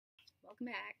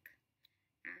welcome back.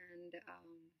 And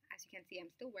as you can see,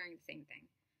 I'm still wearing the same thing,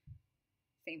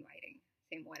 same lighting,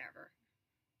 same whatever.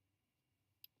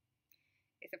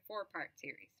 It's a 4-part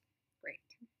series. Great.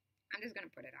 I'm just gonna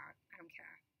put it out. I don't care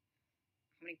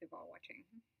how many people are watching.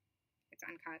 It's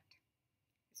uncut.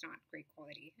 It's not great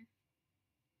quality,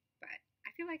 but I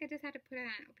feel like I just had to put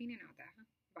an opinion out there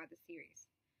about the series.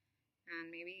 And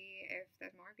maybe if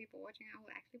there's more people watching, I will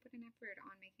actually put an effort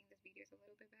on making these videos a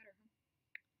little bit better.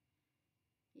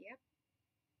 Yep.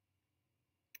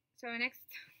 So our next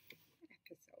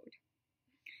episode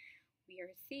we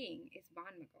are seeing is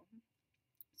Vaanmagal.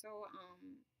 So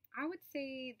I would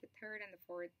say the third and the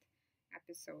fourth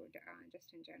episode,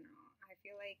 just in general, I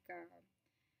feel like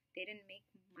they didn't make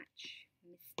much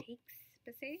mistakes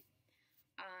per se,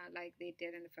 like they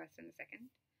did in the first and the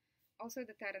second. Also,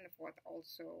 the third and the fourth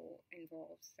also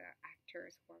involves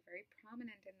actors who are very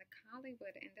prominent in the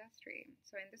Hollywood industry.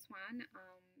 So in this one,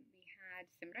 we had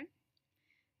Simran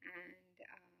and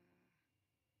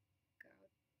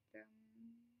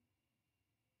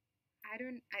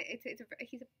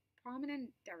he's a prominent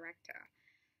director,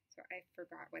 so I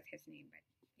forgot what his name, but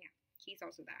yeah, he's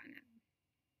also there in it.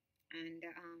 And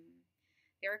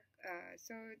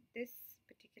so this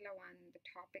particular one, the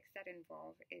topics that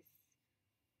involve is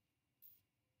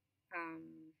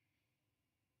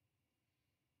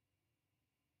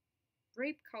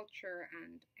rape culture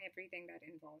and everything that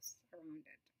involves around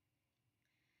it.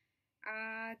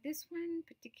 This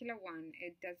particular one,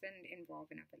 it doesn't involve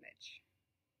in a village.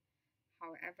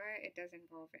 However, it does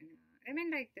involve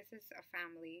this is a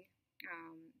family.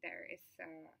 There is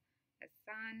a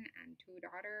son and 2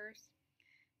 daughters,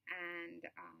 and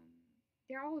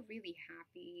they're all really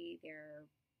happy. They're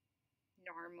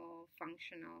normal,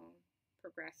 functional,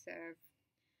 progressive.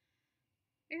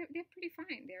 They're pretty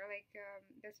fine. They're like,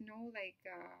 there's no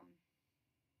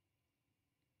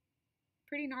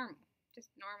pretty normal, just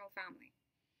normal family.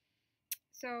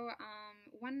 So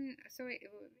in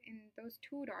those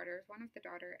 2 daughters, one of the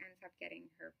daughter ends up getting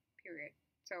her period.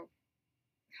 So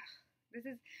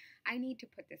I need to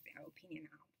put this opinion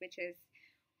out, which is,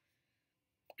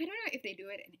 I don't know if they do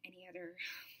it in any other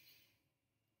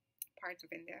parts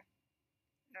of India.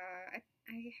 I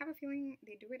have a feeling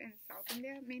they do it in South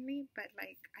India mainly, but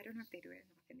I don't know if they do it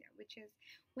in North India, which is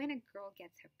when a girl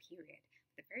gets her period,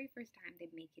 the very first time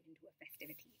they make it into a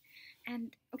festivity.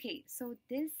 And okay, so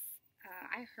this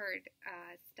I heard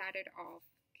started off.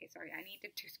 Okay, sorry, I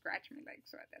needed to scratch my leg,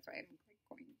 so that's why I'm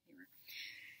going here.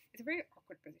 It's a very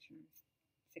awkward position I'm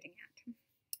sitting at.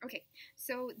 Okay,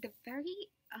 so the very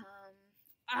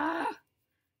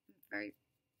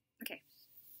okay,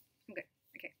 I'm good.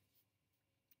 Okay.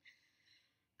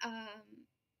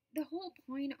 The whole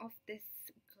point of this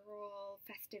girl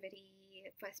festivity,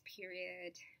 first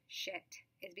period shit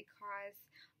is because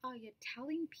you're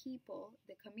telling people,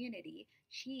 the community,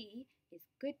 she is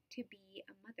good to be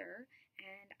a mother,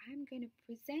 and I'm going to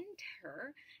present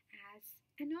her as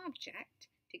an object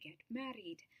to get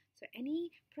married. So any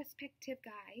prospective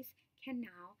guys can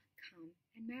now come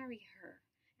and marry her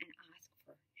and ask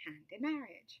for hand in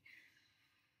marriage.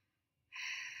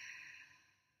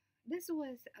 This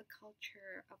was a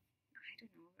culture of, I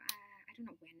don't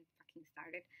know when it fucking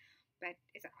started, but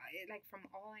it's like, from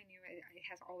all I knew, it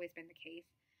has always been the case.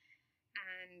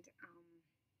 And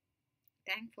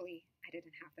thankfully, I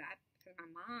didn't have that because my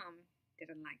mom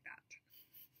didn't like that.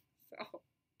 So,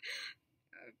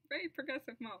 a very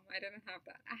progressive mom. I didn't have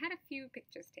that. I had a few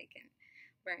pictures taken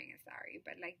wearing a sari,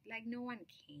 but like no one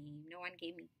came. No one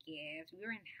gave me gifts. We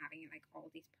weren't having all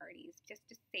these parties just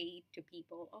to say to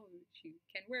people, oh, you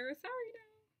can wear a sari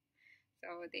now.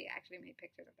 So they actually made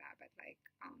pictures of that, but my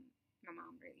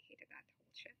mom really hated that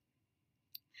whole shit.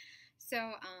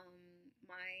 So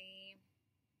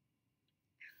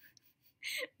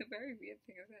the very weird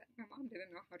thing is that my mom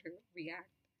didn't know how to react,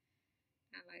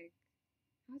 and I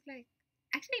was like,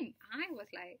 actually, I was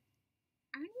like,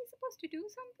 aren't we supposed to do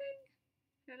something?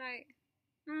 They're like,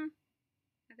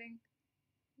 I think,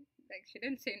 she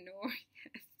didn't say no or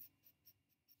yes.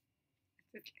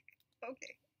 It's like,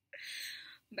 okay.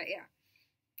 But yeah.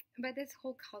 But this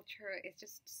whole culture is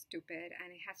just stupid,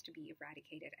 and it has to be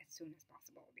eradicated as soon as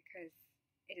possible because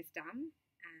it is dumb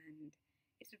and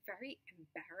it's very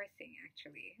embarrassing,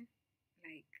 actually.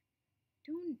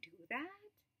 Don't do that.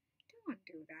 Don't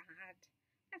do that.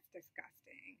 That's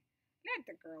disgusting. Let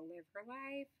the girl live her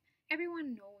life.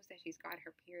 Everyone knows that she's got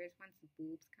her periods once the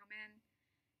boobs come in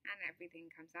and everything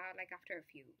comes out. After a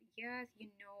few years,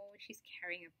 she's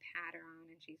carrying a pad around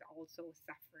and she's also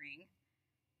suffering.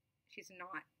 She's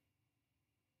not,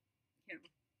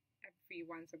 every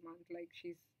once a month,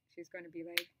 she's going to be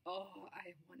like, oh,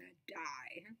 I want to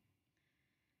die.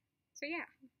 So yeah,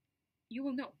 you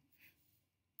will know.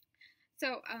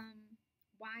 So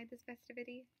why this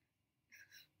festivity?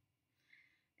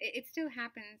 It still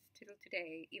happens till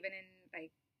today, even in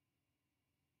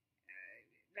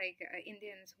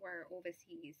Indians who are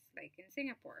overseas, like in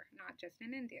Singapore, not just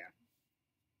in India.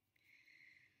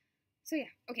 So yeah,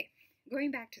 okay.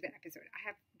 Going back to the episode, I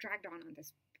have dragged on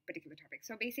this particular topic.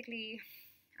 So basically,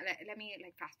 let me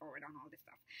like fast forward on all this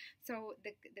stuff. So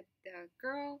the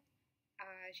girl,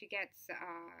 she gets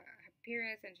her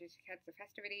periods and she gets the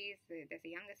festivities. There's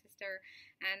a younger sister,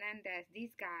 and then there's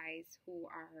these guys who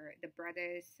are the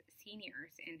brothers,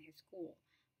 seniors in his school.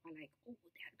 Are like, oh,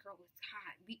 that girl is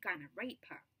hot. We gonna rape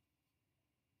her.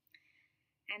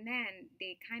 And then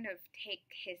they kind of take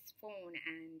his phone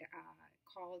and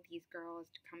call these girls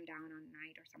to come down on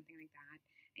night or something like that.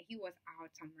 And he was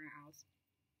out somewhere else.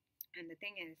 And the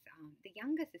thing is, the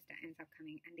younger sister ends up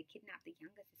coming and they kidnap the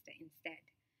younger sister instead.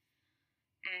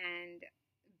 And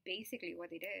basically, what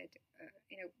they did,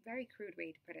 in a very crude way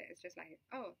to put it, is just like,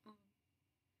 oh,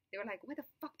 they were like, where the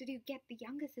fuck did you get the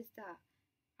younger sister?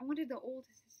 I wanted the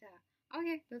older sister.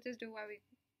 Okay, we'll just do what we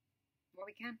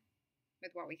can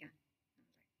with what we can.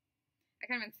 I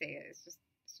can't even say it. It's just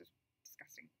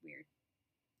disgusting, weird,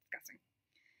 disgusting.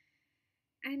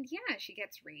 And yeah, she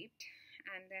gets raped,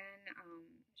 and then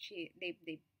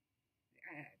they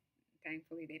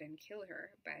thankfully they didn't kill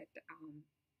her, but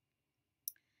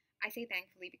I say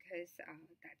thankfully because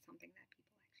that's something that people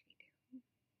actually do,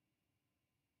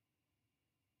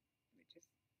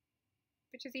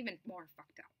 which is even more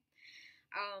fucked up.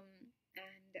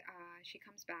 And she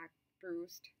comes back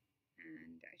bruised,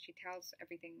 and she tells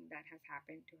everything that has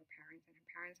happened to her parents, and her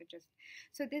parents are just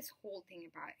so this whole thing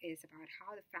is about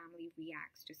how the family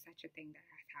reacts to such a thing that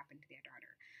has happened to their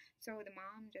daughter. So the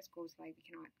mom just goes like, we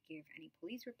cannot give any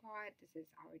police report, this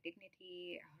is our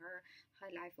dignity, her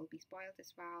life will be spoiled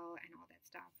as well, and all that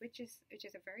stuff, which is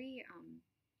a very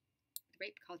the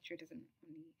rape culture doesn't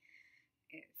only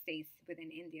stays within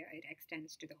India, it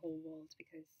extends to the whole world,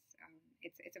 because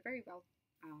it's a very well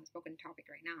spoken topic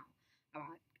right now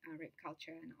about rape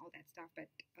culture and all that stuff, but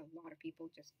a lot of people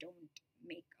just don't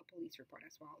make a police report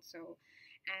as well. So,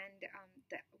 and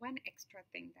the one extra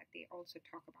thing that they also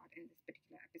talk about in this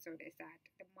particular episode is that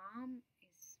the mom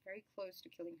is very close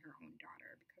to killing her own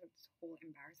daughter because of this whole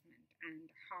embarrassment, and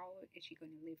how is she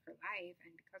going to live her life,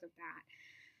 and because of that,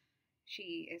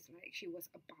 she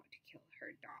was about to kill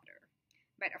her daughter.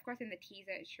 But of course, in the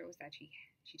teaser, it shows that she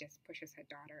just pushes her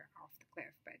daughter off the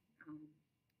cliff. But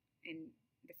in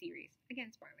the series, again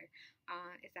spoiler,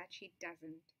 is that she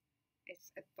doesn't.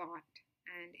 It's a thought,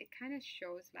 and it kind of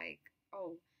shows like,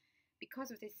 oh,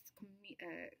 because of this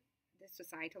this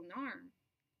societal norm,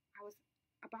 I was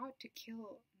about to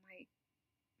kill my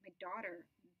daughter,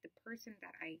 the person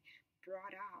that I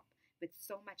brought up with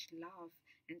so much love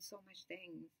and so much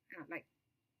things, like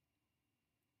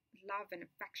love and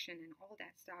affection and all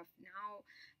that stuff. Now,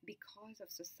 because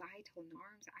of societal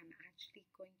norms, I'm actually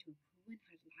going to ruin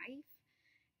her life.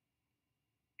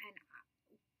 And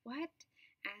what?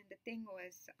 And the thing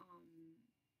was,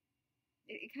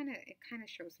 it kind of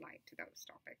shows light to those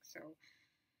topics. So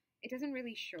it doesn't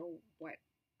really show what,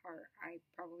 or I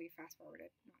probably fast forwarded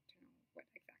not to know what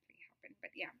exactly happened.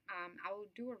 But yeah,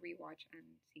 I'll do a rewatch and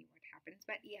see what happens.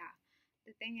 But yeah,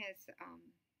 the thing is,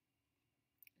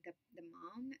 the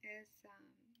mom is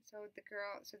so the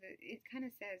girl. So it kind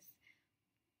of says,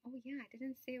 oh yeah, I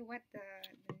didn't say what the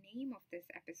name of this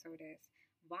episode is.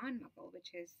 Vaanmagal,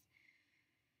 which is,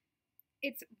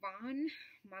 it's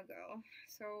Vaanmagal.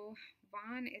 So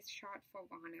Van is short for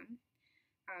Vanam,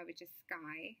 which is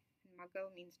sky, and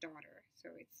Magal means daughter. So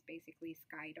it's basically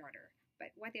sky daughter.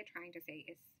 But what they're trying to say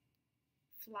is,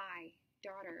 fly,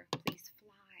 daughter, please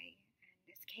fly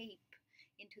and escape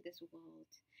into this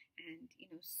world, and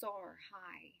soar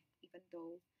high, even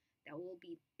though there will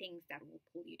be things that will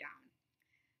pull you down.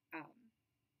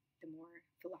 The more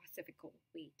philosophical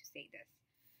way to say this.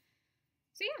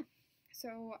 So yeah, so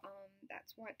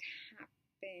that's what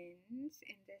happens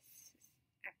in this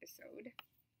episode,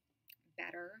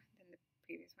 better than the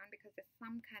previous one, because there's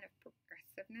some kind of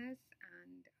progressiveness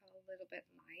and a little bit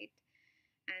light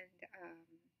and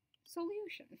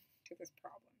solution to this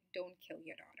problem. Don't kill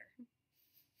your daughter,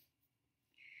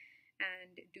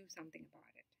 and do something about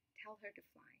it. Tell her to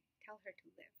fly, tell her to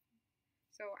live.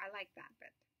 So I like that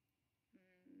bit.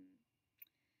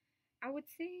 I would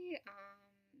say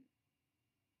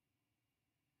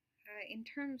in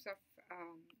terms of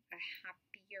a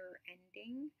happier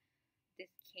ending,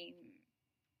 this came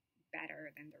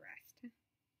better than the rest,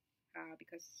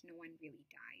 because no one really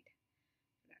died.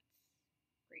 So that's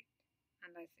great.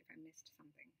 Unless if I missed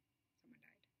something, someone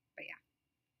died. But yeah,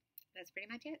 that's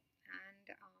pretty much it. And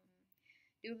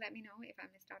do let me know if I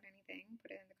missed out anything.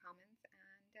 Put it in the comments,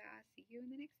 and see you in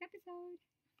the next episode.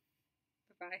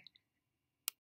 Bye bye.